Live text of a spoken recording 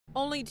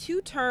Only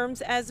 2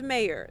 terms as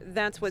mayor.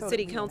 That's what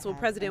City Council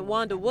President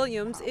Wanda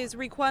Williams is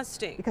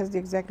requesting. Because the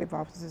executive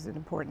office is an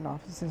important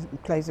office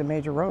and plays a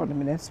major role in the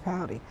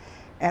municipality.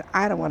 And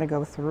I don't want to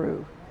go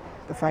through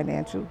the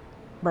financial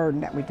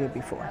burden that we did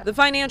before. The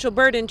financial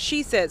burden,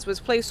 she says, was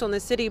placed on the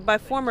city by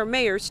former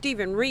Mayor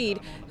Stephen Reed,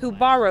 who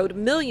borrowed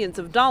millions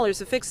of dollars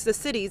to fix the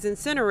city's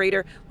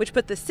incinerator, which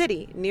put the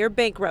city near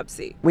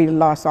bankruptcy. We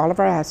lost all of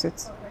our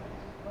assets.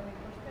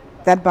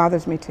 That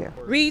bothers me too.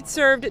 Reed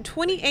served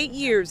 28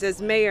 years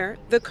as mayor.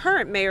 The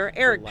current mayor,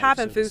 Eric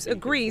Pappenfuss,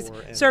 agrees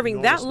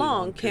serving that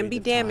long can be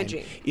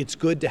damaging. It's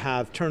good to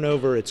have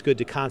turnover. It's good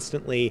to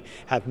constantly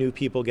have new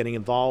people getting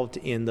involved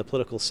in the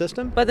political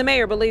system. But the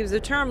mayor believes the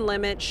term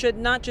limit should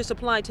not just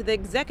apply to the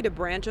executive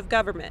branch of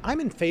government. I'm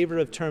in favor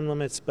of term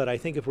limits, but I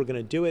think if we're going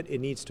to do it, it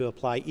needs to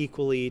apply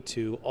equally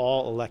to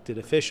all elected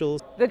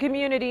officials. The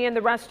community and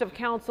the rest of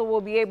council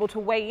will be able to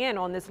weigh in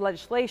on this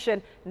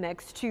legislation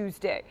next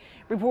Tuesday.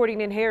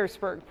 Reporting in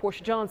Harrisburg,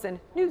 Portia Johnson,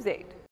 News 8.